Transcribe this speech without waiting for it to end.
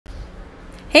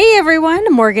Hey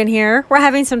everyone, Morgan here. We're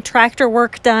having some tractor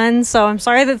work done, so I'm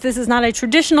sorry that this is not a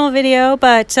traditional video,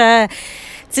 but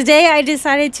today I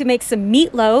decided to make some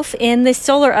meatloaf in the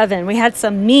solar oven. We had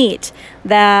some meat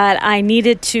that I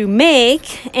needed to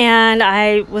make, and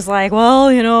I was like, well,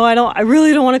 you know, I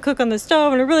really don't want to cook on the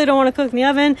stove, and I really don't want to cook in the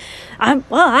oven.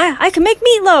 I can make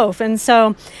meatloaf, and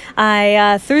so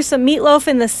I threw some meatloaf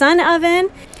in the sun oven,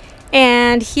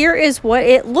 and here is what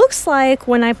it looks like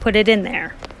when I put it in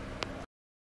there.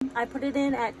 I put it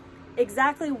in at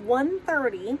exactly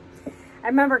 1:30. I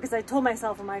remember because I told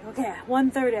myself, I'm like, okay,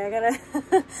 1:30, I gotta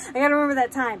remember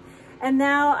that time. And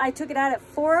now I took it out at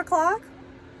 4 o'clock.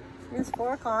 It's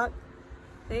 4 o'clock.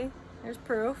 See, there's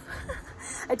proof.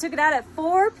 I took it out at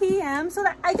 4 p.m. So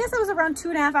that, I guess it was around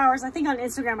 2.5 hours. I think on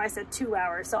Instagram I said 2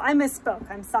 hours, so I misspoke.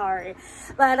 I'm sorry.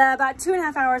 But about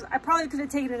 2.5 hours. I probably could have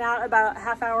taken it out about a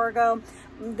half hour ago.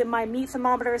 My meat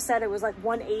thermometer said it was like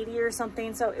 180 or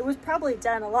something, so it was probably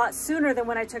done a lot sooner than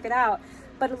when I took it out.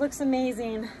 But it looks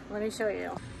amazing. Let me show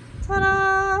you.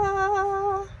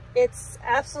 Ta-da! It's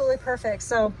absolutely perfect.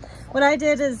 So what I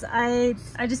did is I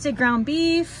just did ground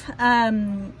beef,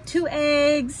 2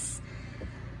 eggs.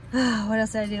 What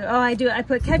else did I do? I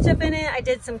put ketchup in it. I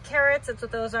did some carrots. That's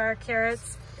what those are,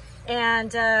 carrots.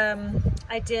 And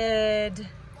I did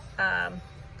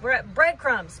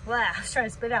breadcrumbs. Blah, I was trying to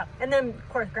spit it out. And then, of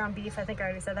course, ground beef. I think I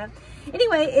already said that.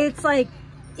 Anyway, it's like,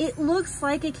 it looks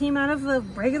like it came out of a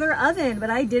regular oven,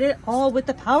 but I did it all with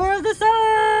the power of the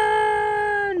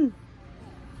sun.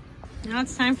 Now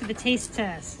it's time for the taste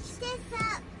test.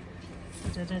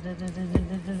 That's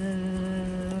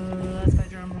my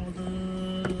drum roll.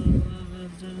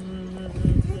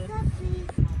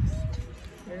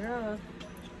 Here it goes.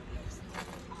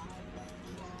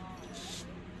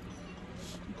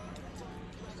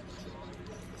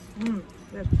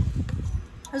 Good.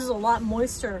 This is a lot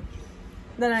moister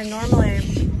than it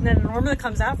normally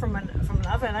comes out from an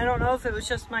oven. I don't know if it was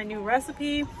just my new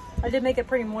recipe. I did make it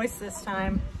pretty moist this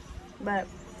time, but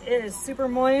it is super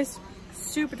moist,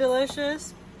 super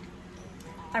delicious.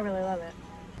 I really love it.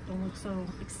 Don't look so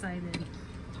excited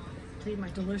to eat my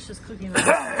delicious cooking.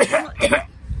 That's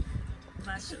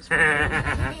just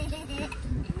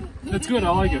That's good,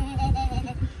 I like it.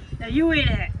 Now you eat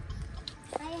it.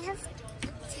 I have to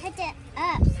touch it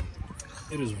up.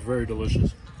 It is very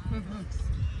delicious. Mm-hmm.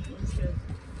 It's good.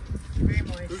 Very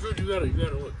moist. It's good, you got it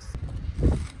look.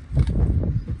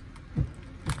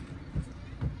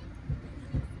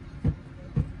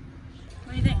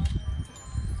 What do you think?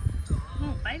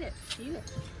 Oh, bite it. Eat it.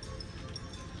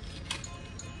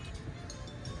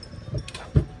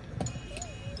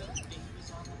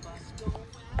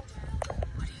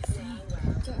 What do you think?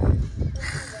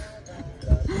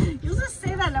 You'll just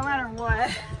say that no matter what.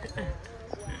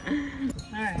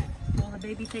 Alright. Will the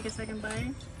baby take a second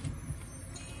bite?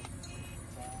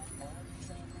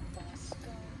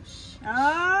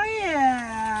 Oh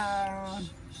yeah!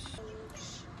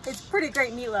 It's pretty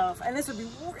great meatloaf, and this would be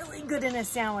really good in a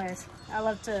sandwich. I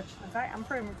love to, in fact, I'm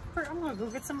gonna go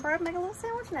get some bread and make a little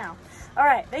sandwich now. All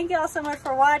right, thank you all so much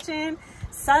for watching.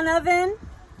 Sun oven,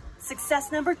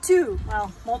 success number 2.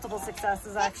 Well, multiple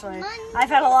successes actually. I've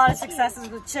had a lot of successes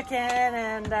with chicken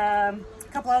and a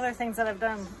couple other things that I've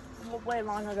done way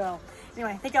long ago.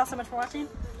 Anyway, thank you all so much for watching.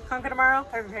 Conquer tomorrow,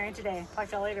 preparing today. Talk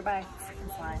to y'all later, bye.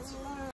 Freaking flies.